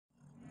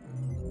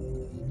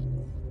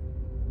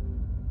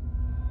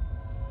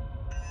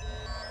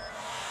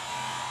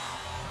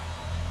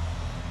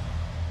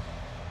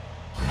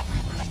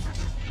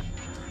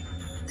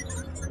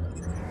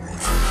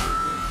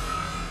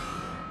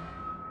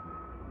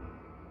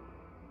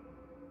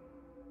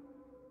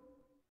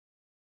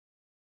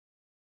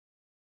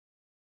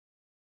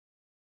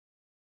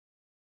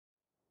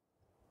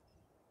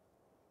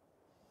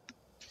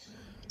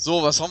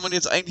So, was haben wir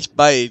jetzt eigentlich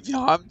bei? Wir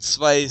haben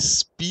 2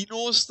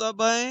 Spinos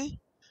dabei.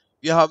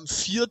 Wir haben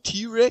 4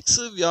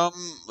 T-Rexe. Wir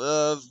haben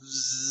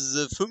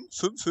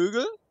 5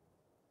 Vögel.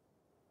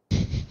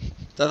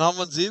 Dann haben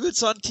wir einen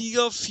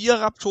Säbelzahntiger, 4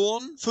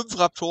 Raptoren, 5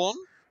 Raptoren.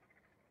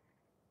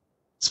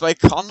 2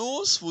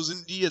 Carnos. Wo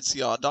sind die jetzt?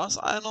 Ja, da ist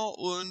einer.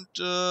 Und,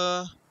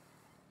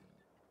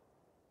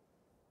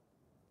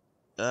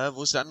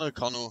 wo ist der andere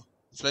Carno?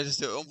 Vielleicht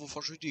ist der irgendwo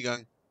verschüttet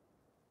gegangen.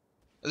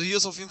 Also hier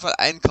ist auf jeden Fall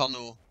ein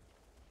Carno.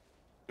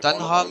 Dann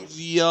haben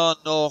wir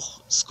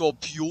noch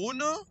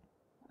Skorpione.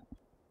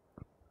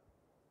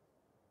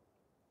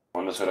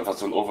 Und das wäre dann fast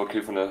so ein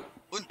Overkill von der...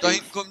 Und da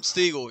hinten kommt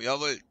Stego.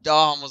 Jawohl, da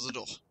haben wir sie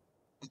doch.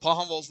 Ein paar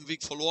haben wir auf dem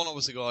Weg verloren, aber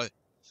ist egal.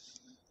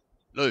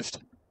 Läuft.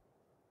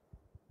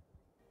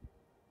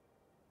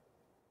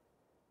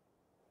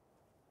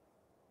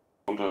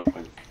 Sind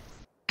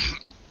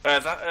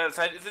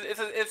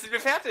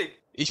wir fertig?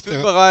 Ich bin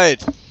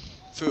bereit.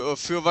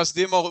 Für was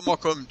dem auch immer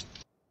kommt.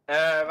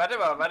 Warte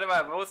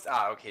mal, wo ist...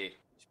 Ah, okay.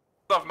 Ich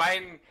muss auf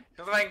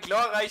mein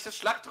glorreiches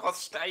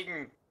Schlachtross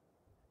steigen.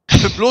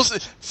 Bloß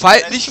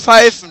nicht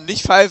pfeifen,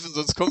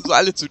 sonst kommen sie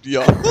alle zu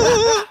dir.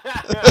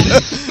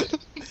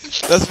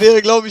 Das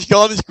wäre, glaube ich,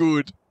 gar nicht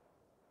gut.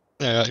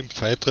 Naja, im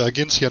Fight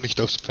reagieren sie ja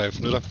nicht aufs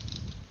Pfeifen, oder?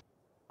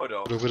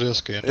 Oder würde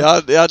das gehen? Ja,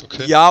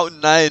 Okay. ja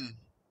und nein.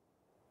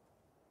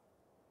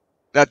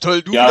 Ja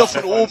toll, du wieder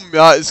von oben,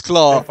 ja, ist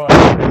klar.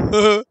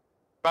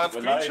 Mach einen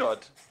Screenshot.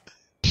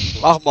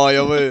 Mach mal,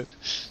 jawohl.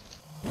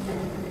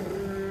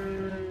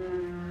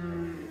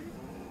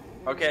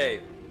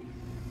 Okay.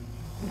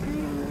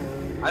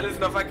 Alles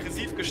noch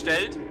aggressiv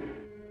gestellt.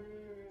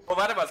 Oh,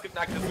 warte mal, es gibt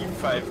einen aggressiven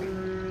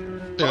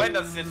Pfeifen. Ja. Moment,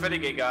 das ist jetzt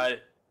völlig egal.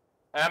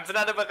 Sind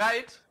alle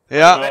bereit?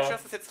 Ja.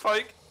 Das ist jetzt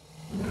Volk.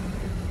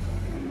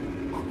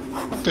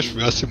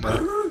 Beschwör sie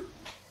mal.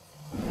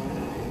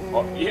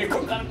 Oh, hier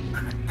kommt gerade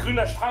ein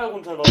grüner Strahl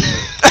runter, Leute.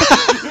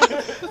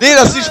 Nee,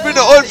 das ist die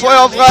Spinne und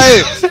Feuer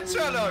frei.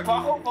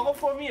 Warum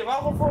vor mir?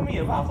 Warum vor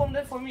mir? Warum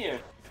denn vor mir?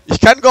 Ich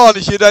kann gar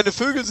nicht, hier deine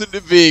Vögel sind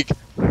im Weg.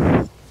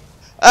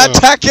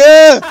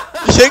 Attacke!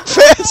 Ich häng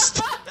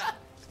fest!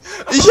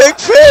 Ich häng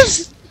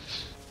fest!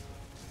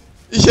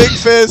 Ich häng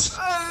fest!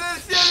 Was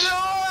ist hier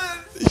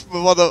los? Ich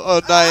warte, oh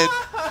nein.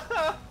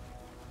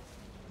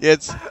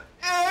 Jetzt.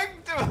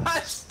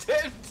 Irgendwas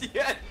stimmt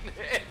hier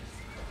nicht.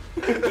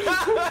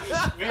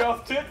 Wie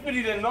oft töten wir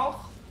die denn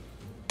noch?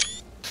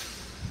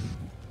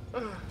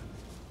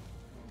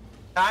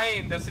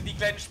 Nein, das sind die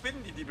kleinen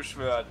Spinnen, die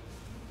beschwören.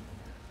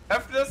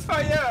 Öffne das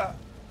Feuer!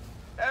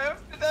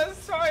 Öffne das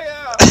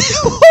Feuer!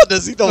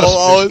 Das sieht doch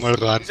auch aus. Mal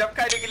ran. Ich habe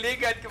keine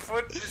Gelegenheit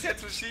gefunden, bisher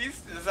zu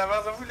schießen. Es ist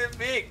einfach so viel im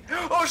Weg.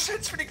 Oh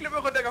shit, ich bin die Klippe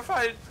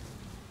runtergefallen.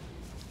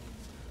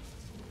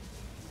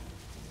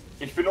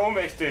 Ich bin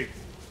ohnmächtig.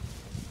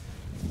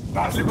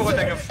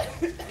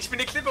 Ich bin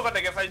die Klippe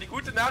runtergefallen. Die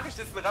gute Nachricht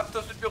ist, ein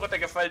Raptor ist mit mir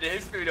runtergefallen. Der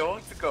hilft mir wieder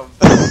hochzukommen.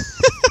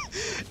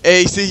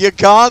 Ey, ich sehe hier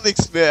gar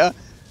nichts mehr.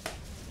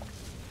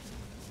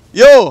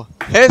 Yo,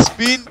 has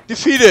been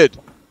defeated.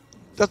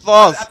 Das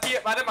war's.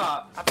 Warte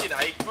mal, habt ihr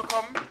ein Icon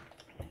bekommen?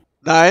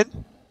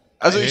 Nein.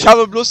 Also ich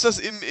habe bloß das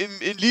in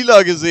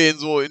lila gesehen,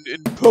 so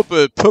in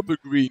purple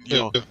green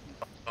hier. Oh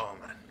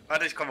Mann.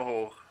 Warte, ich komme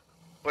hoch.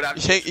 Oder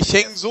Ich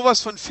häng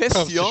sowas von fest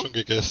Hast du hier. schon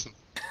gegessen?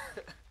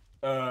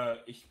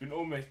 Ich bin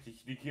ohnmächtig,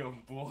 ich lieg hier auf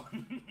dem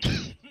Boden.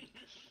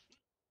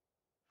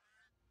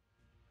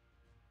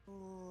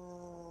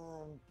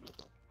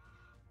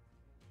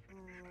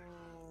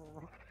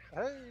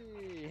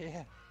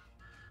 Hey!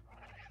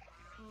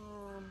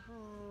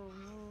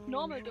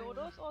 Normal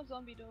Dodos or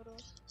Zombie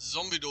Dodos?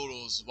 Zombie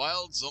Dodos,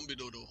 wild Zombie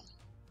Dodo.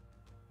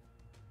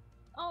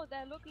 Oh,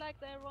 they look like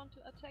they want to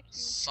attack you.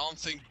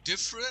 Something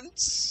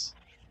different?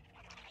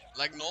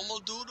 Like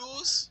normal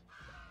dodos?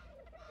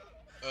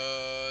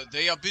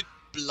 They are a bit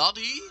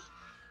bloody.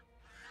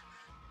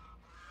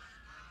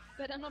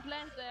 Better not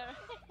land there.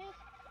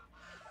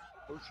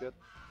 Oh shit.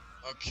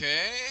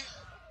 Okay.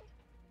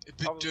 A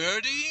bit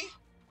dirty.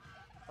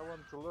 I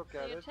want to look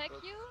at They it. attack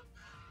but- you?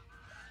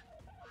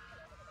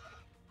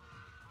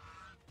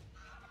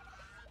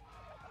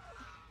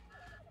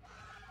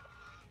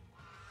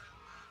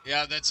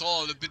 Yeah, that's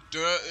all. A bit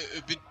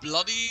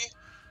bloody.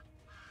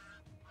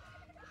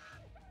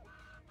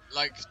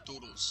 Like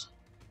dodos.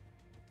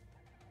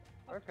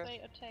 Okay.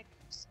 They attack.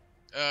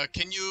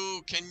 Can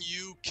you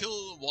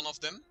kill one of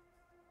them?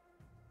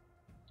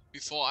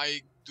 Before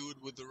I do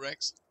it with the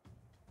Rex?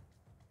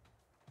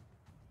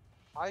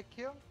 I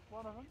kill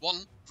one of them?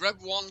 One. Grab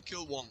one,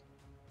 kill one.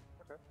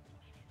 Okay.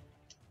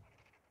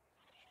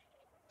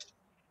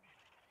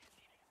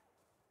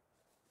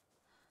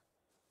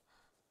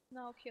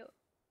 Now kill.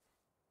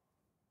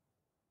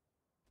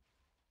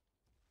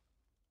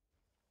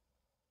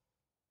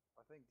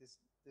 I think this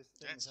thing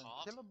That's is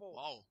hard. unkillable.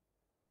 Wow.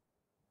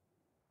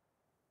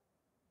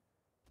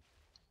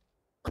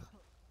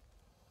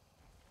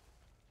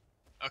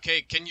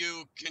 Okay, can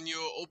you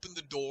open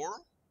the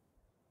door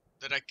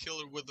that I kill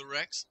it with the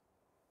Rex?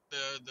 The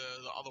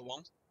other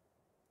one?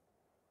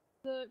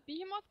 The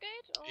Behemoth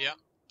gate? Or Yeah,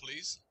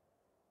 please.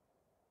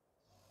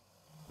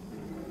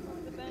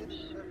 the bench?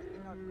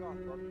 Everything Oh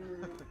god,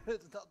 what?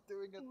 It's not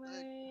doing a thing.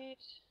 Wait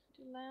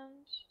to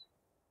land.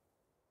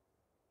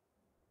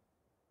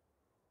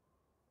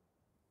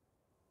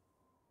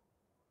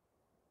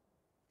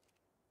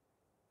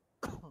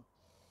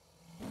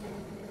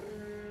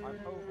 I'm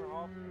over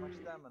half my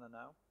stamina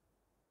now.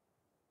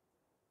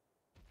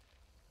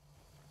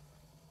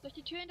 Soll ich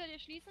die Tür hinter dir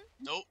schließen?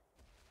 Nope.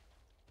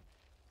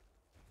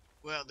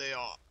 Where they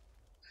are?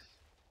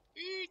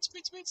 It's.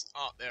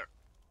 Ah, there.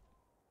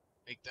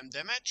 Make them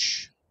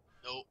damage.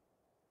 No.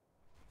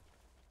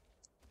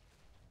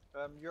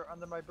 You're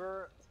under my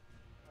bird.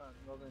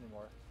 Not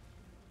anymore.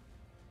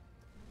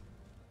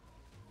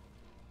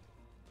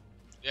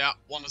 Yeah,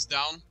 one is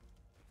down.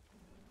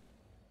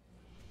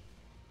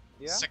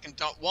 Yeah? Second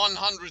down.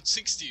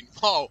 116.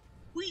 Wow.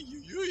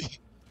 Wee.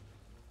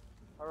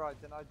 Alright,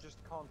 then I just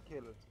can't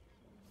kill it.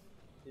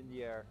 In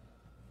the air.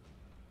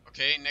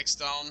 Okay, next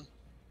down.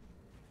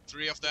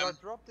 3 of Did I them.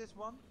 drop this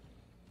one?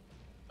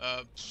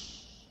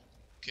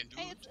 Can do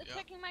Hey, it. it's Yeah.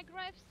 attacking my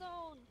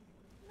gravestone!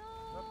 No!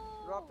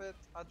 Nope, drop it.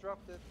 I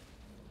dropped it.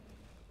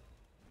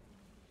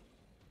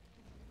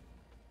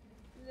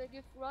 Do they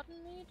give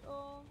rotten meat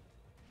or?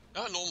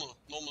 Ah,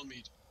 normal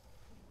meat.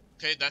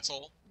 Okay, that's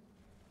all.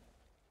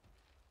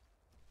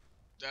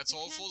 That's You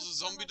all can't for the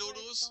destroy zombie my dodos.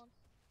 gravestones.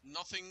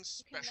 Nothing You can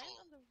special. land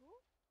on the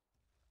roof?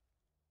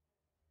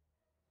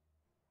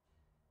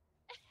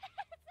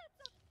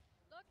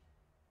 Look!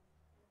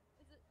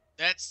 Is it?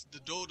 That's the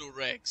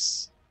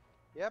DodoRex.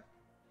 Yep.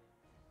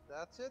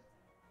 That's it.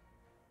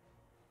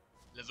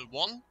 Level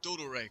 1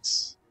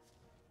 DodoRex.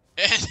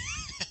 And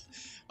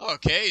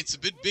okay, it's a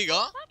bit bigger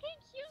Fucking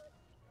cute!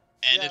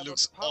 and Yeah, it but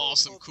looks powerful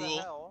awesome to cool.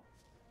 hell.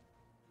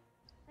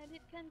 And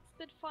it can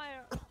spit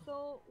fire.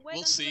 So wait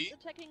We'll until see.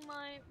 it's attacking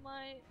my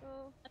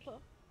metal.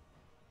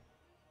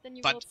 Then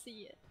you But- will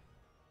see it.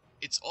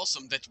 It's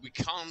awesome that we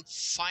can't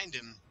find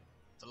him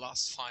the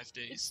last 5 It's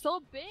days. so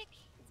big.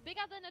 It's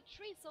bigger than a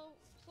tree. So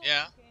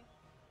Yeah. okay.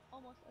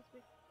 Almost as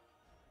big.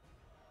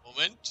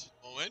 Moment.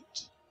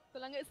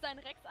 Solange es deinen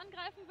Rex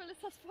angreifen will,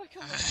 ist das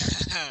vollkommen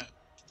okay.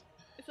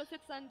 Ist das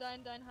jetzt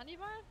dein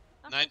Hannibal?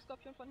 Ach, Nein. ein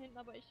Skorpion von hinten,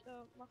 aber ich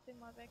mach den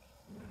mal weg.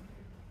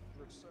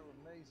 Looks so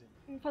amazing.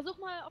 Versuch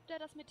mal, ob der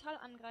das Metall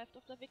angreift,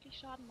 ob der wirklich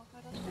Schaden macht,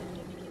 weil das stimmt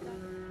der Wiki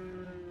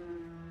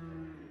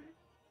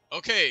da.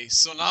 Okay,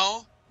 so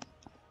now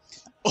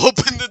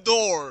open the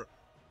door.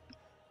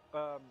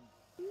 No!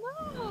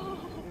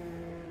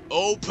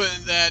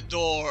 Open that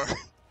door.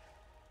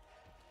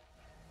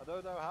 I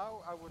don't know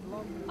how. I would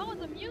love. Oh,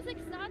 the music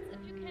starts if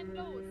you can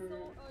go,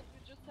 so you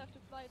just have to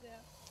fly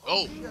there.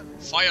 Oh,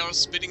 Shit. fire,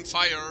 spitting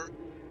fire.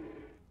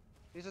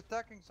 He's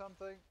attacking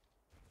something.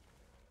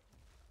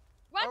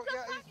 What Oh the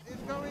yeah, fuck? he's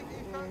going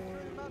through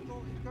the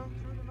metal. He's going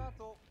through the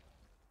metal.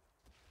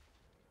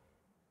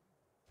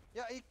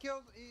 Yeah, he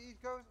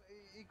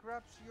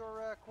grabs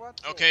your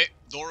quad. Okay,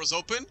 door is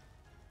open.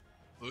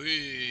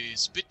 Ui,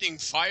 spitting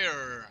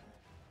fire.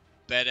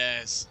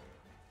 Badass.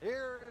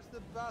 Here is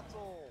the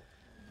battle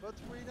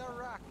between a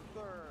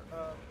raptor,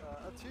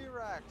 a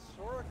T-Rex,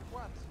 or a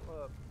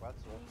Quetzal.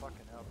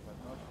 Fucking hell, but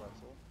not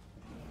Quetzal.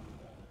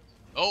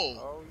 Oh,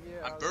 Oh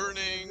yeah. I'm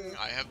burning.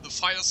 I have the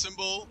fire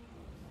symbol.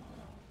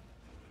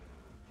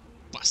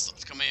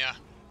 Bastard, come here.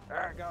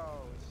 There it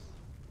goes.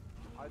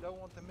 I don't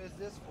want to miss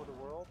this for the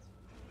world.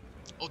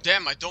 Oh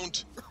damn, I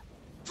don't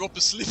drop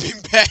a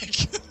sleeping bag.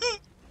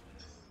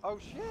 Oh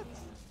shit!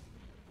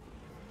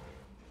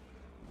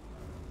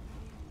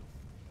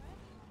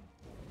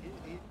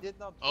 He did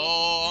not drop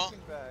Oh. the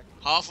sleeping bag.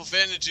 Half of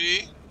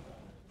energy.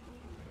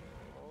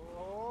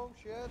 Oh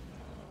shit!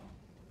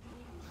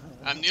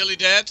 I'm nearly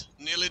dead.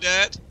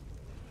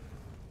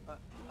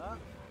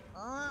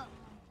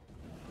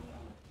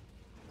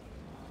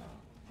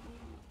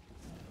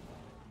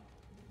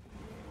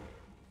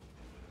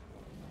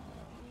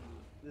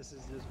 This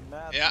is just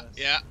madness.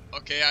 Yeah.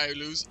 Okay,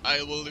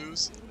 I will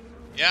lose.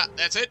 Yeah,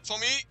 that's it for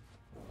me.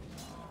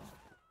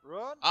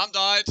 Run! I'm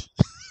died.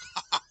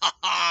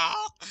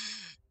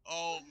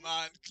 Oh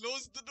man,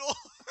 close the door.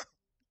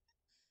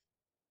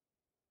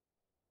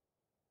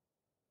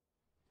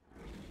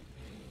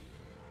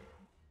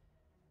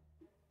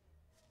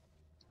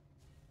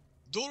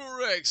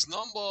 DodoRex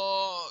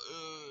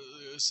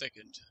number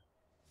second.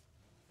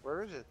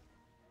 Where is it?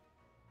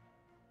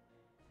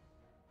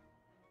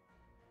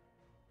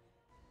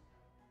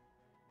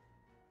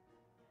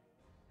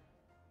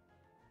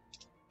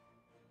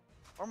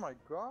 Oh my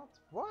god,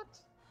 what?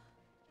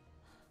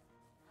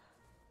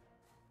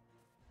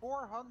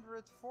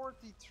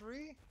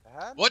 443?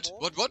 What?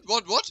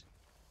 Hannibal? What?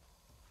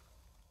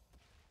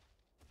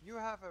 You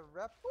have a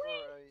rep or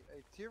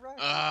a T-Rex?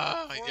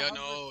 Yeah,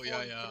 no,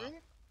 yeah. 443?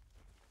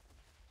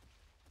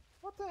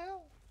 What the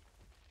hell?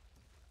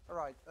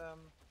 Alright,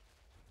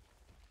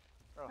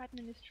 Oh.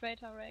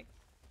 Administrator Rex.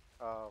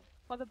 Oh,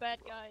 For the bad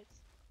guys.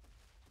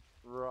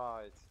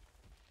 right.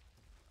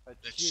 A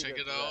Let's cheated check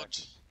it Rex.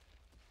 out.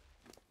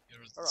 Here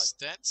are the Alright.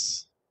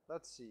 stats.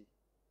 Let's see.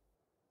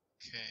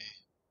 Okay.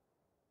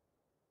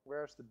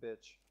 Where's the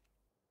bitch?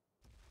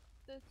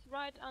 It's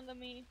right under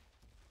me.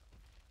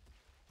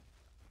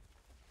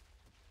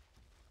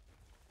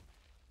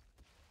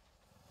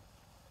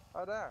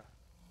 Oh, there.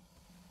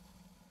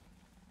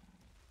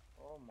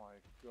 Oh my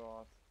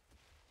god.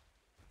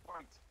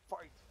 Fight,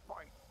 fight,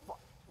 fight, fight,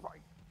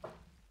 fight.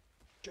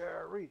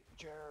 Jerry,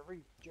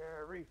 Jerry,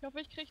 Jerry. Ich hoffe,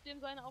 ich kriege dem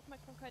seine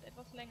Aufmerksamkeit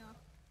etwas länger.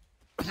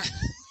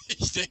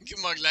 Ich denke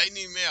mal gleich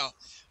nicht mehr.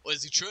 Oh,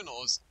 es sieht schön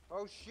aus.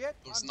 Oh shit,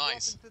 Looks I'm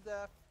nice. dropping to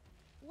death.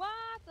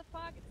 What the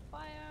fuck? It's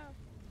fire.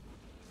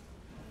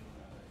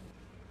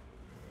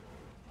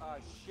 Ah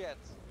shit,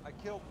 I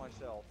killed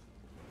myself.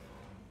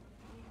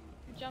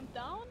 You jump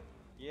down?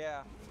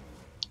 Yeah.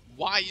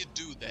 Why you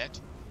do that?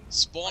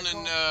 Spawn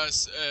in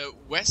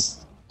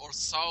west or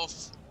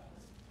south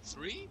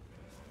 3?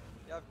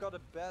 Yeah, I've got a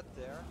bed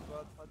there,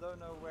 but I don't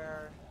know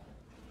where.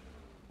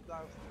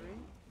 South 3?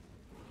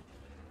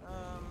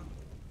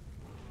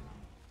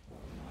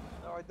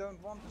 No, I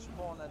don't want to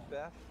spawn at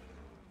Beth.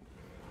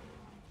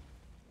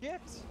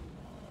 Shit!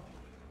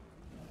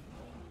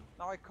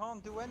 Now I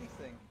can't do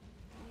anything.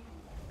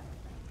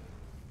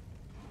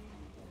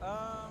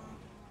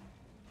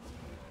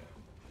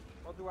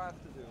 What do I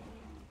have to do?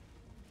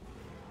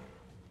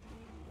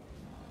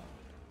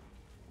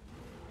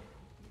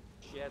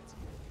 Shit.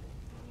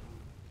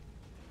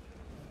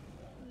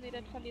 Nee,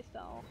 den verlierst du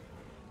auch.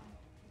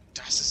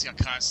 Das ist ja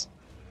krass.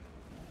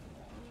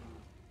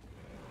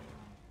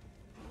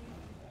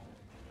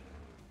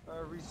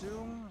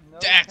 Resume? No,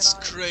 That's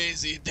can I?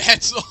 crazy.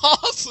 That's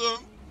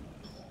awesome.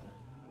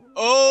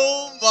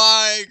 Oh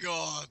my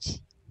god.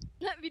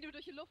 Wie du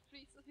durch die Luft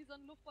fliegst, das ist wie so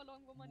ein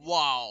Luftballon, wo man...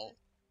 Wow.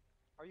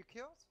 Are you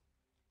killed?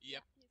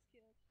 Yep. He's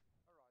killed.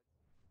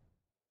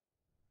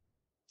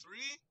 3,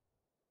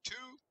 2,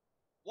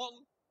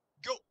 1,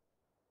 go.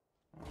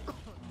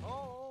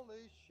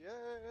 Holy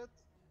shit!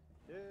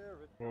 Here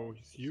it Oh, comes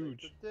he's to save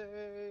huge. the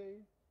day.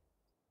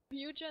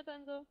 Huger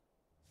than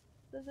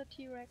the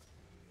T-Rex.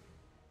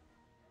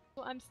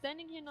 So I'm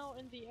standing here now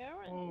in the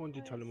air and Oh, und die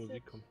I tolle sit-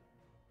 Musik kommt.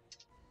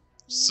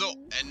 So,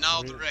 and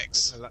now the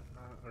Rex.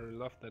 I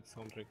love that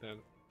soundtrack then.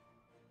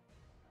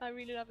 I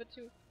really love it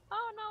too.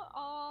 Oh no!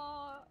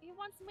 Oh, he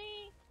wants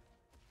me!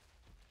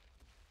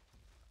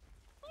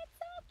 It's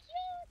so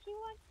cute! He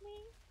wants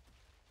me!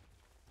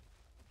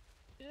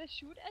 Did I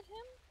shoot at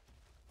him?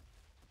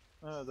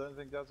 I don't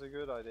think that's a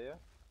good idea.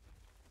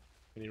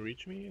 Can you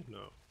reach me?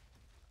 No.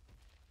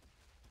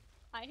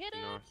 I hit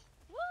it! Nice.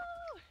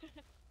 Woo!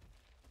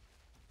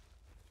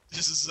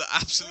 This is the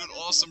absolute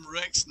awesome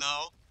Rex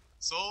now.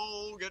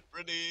 So, get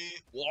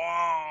ready.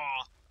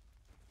 Wow.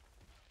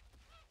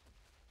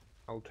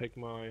 I'll take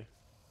my...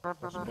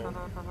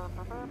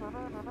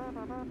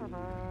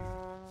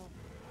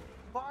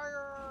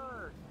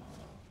 Fire!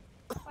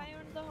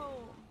 Fire in the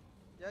hole!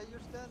 Yeah, you're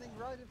standing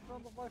right in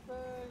front of my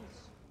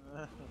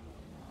face.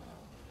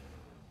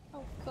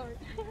 Oh, sorry.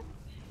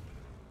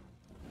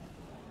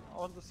 I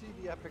want to see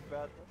the epic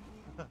battle.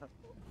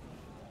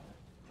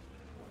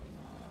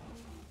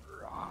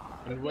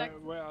 And Like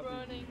where are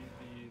burning.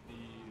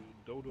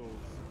 the dodos?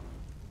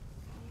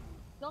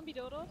 Zombie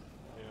dodos?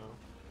 Yeah.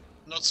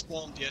 Not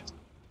spawned yet.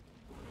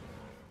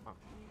 Ah.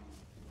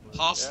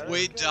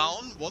 Halfway There it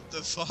down? What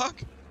the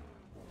fuck?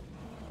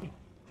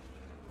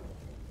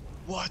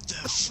 What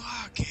the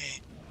fuck,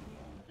 ey?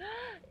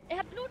 Er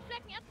hat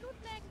Blutflecken! Er hat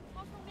Blutflecken! Du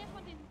brauchst noch mehr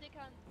von diesen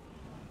Dickern.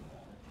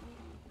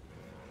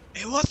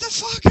 Ey, what the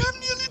fuck? I'm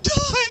nearly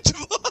died!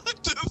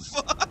 What the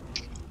fuck?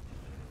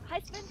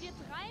 Heißt, wenn wir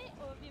drei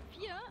oder wir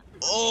vier...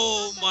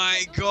 Oh dann my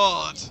ist der Dodo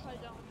God. auf jeden Fall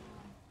down.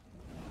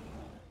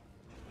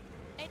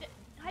 Ey,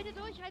 halte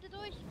durch, halte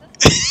durch!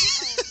 Das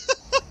sieht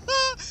gut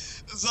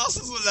aus. Das sagst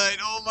du so leid,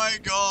 oh my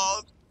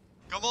god.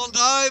 Come on,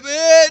 die,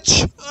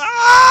 bitch!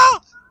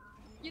 Ah!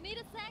 You need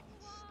a second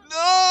one!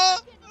 No!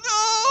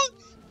 No!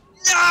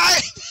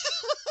 Nein!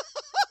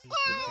 The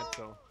cat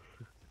though.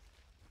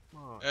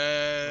 Ah,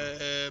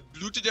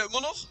 Blutet der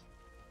immer noch?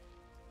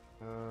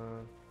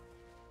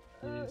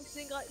 Ich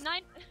sehe gerade...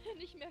 Nein,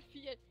 nicht mehr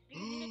viel.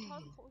 Regeneriert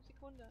 1000 pro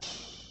Sekunde.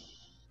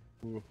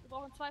 Wir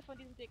brauchen 2 von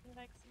diesen dicken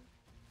Rexen.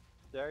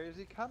 There is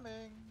he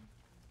coming.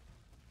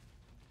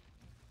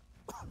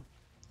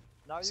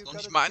 Now Ist you noch got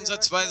nicht a mal T-Rex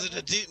ansatzweise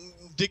level.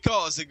 der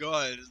Dicker, ist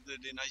egal.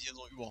 Den habe ich hier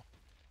noch über.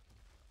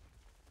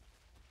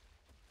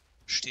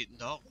 Steht denn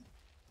da rum?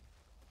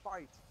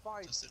 Fight,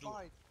 fight, Das ist der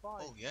fight,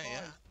 fight, Oh, yeah, fight,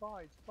 yeah.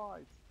 fight,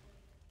 fight.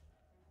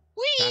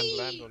 can't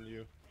land on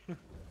you.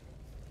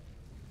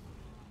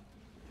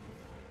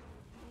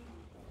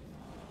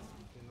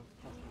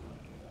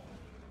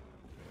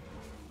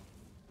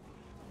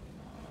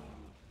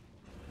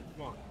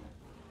 Come on.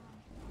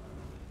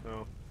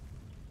 No.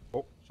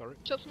 Oh, sorry.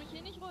 Schubst mich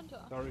hier nicht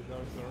runter. Sorry.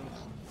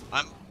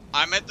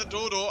 I'm at the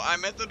dodo,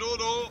 I'm at the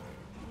dodo.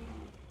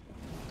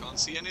 Can't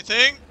see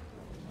anything.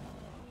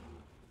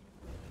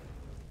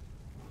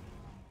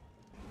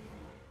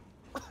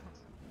 Oh,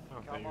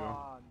 there Come you go.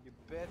 on, you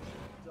bitch,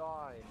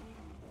 die.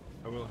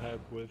 I will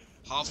help with...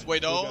 Halfway I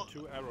still down. got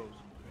 2 arrows.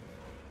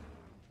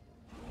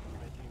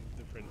 Making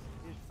the difference.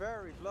 He's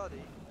very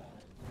bloody.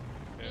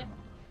 Yeah.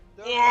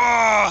 The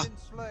Ah! been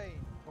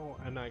slain. Oh,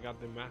 and I got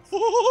the mask.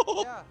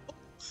 Yeah,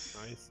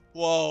 Nice.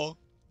 Wow.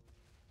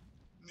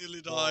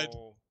 Nearly died.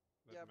 Oh,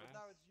 that yeah, but mask.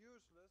 now it's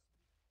useless.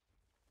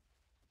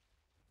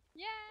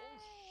 Yay!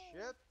 Oh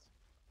shit!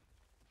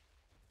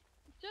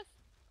 Just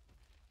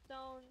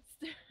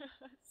downstairs.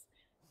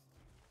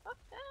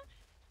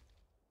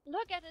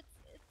 Look at it.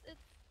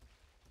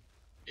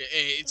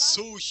 It's It's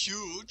so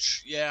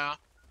huge, yeah.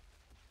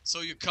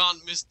 So you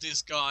can't miss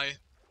this guy.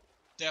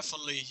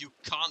 Definitely, you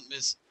can't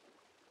miss.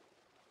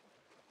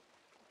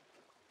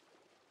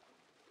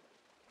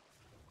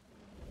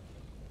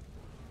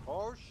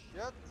 Oh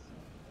shit!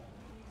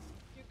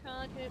 you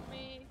can't hit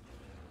me.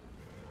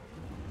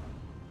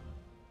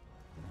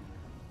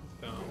 It's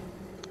down.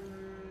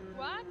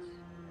 What?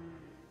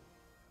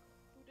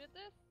 Who did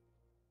this?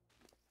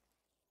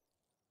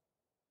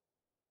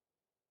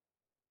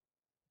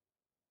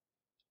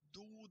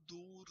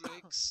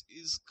 DodoRex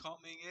is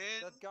coming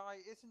in. That guy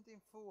isn't in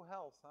full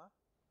health, huh?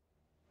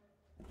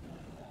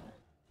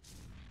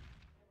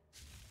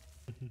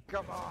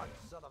 Come on,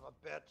 son of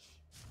a bitch!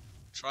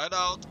 Try it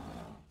out.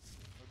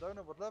 I don't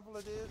know what level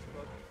it is,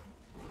 but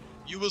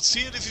You will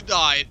see it if you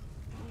die.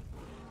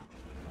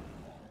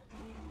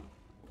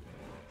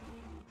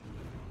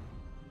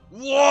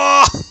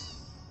 Whoa!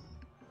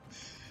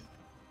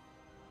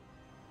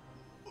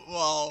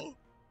 Wow.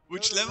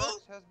 Which level?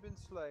 DodoRex has been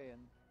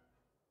slain.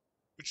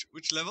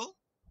 Which level?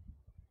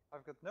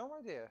 I've got no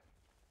idea.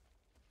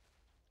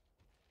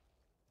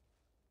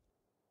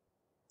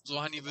 So,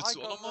 Hani, I willst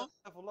du auch got nochmal?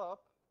 level up.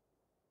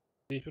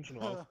 Nee, ich bin schon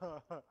raus.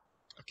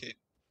 Okay.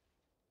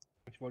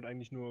 Ich wollte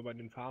eigentlich nur bei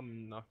den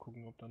Farmen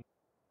nachgucken, ob dann.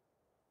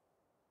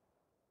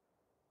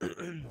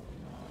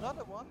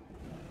 Another one.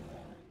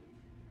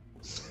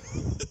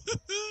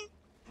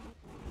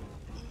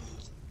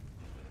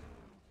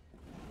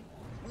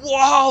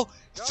 Wow!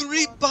 Got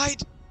 3 one.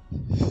 bite!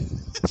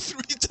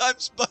 3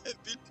 times bite!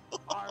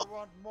 I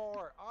want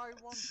more! I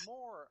want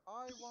more!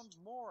 I want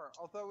more!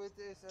 Although it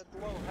is at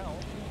low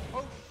health.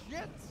 Oh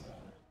shit!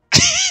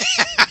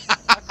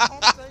 I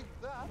can't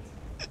take that!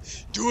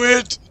 Do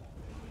it!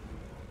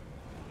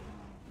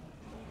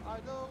 I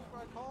know,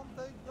 I can't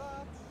take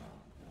that!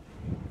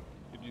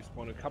 Did you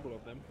spawn a couple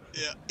of them?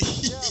 Yeah.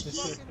 Yeah,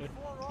 fucking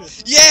 4 of them!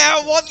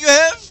 Yeah, one you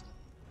have!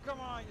 Come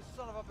on, you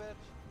son of a bitch!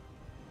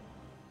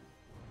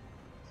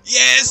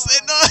 Yes!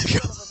 Come No! on, you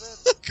son of a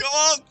bitch! Come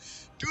on!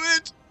 Do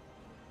it!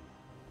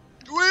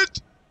 Do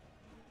it!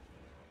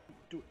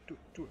 Do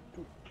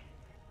it.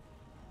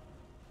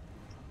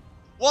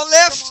 One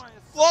left! Come on,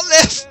 you One son of a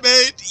left, bitch.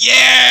 mate!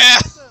 Yeah!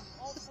 Get them,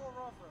 all 4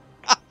 of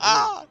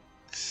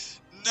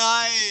them!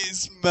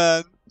 Nice,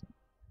 man!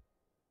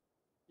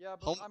 Yeah,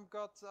 but I've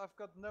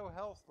got no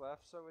health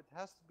left, so it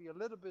has to be a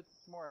little bit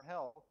more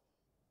health.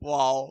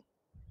 Wow.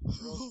 Or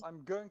else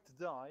I'm going to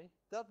die.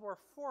 That were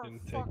 4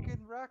 Didn't take-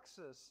 fucking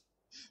Rexes.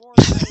 4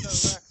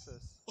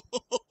 DodoRexes.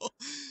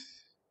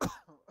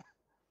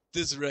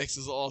 This Rex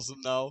is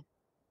awesome now.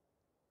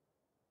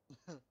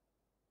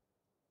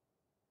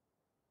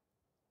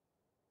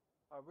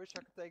 I wish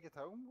I could take it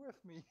home with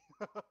me.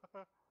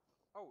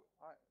 Oh,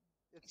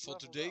 it's For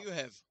leveled today up. you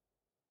have.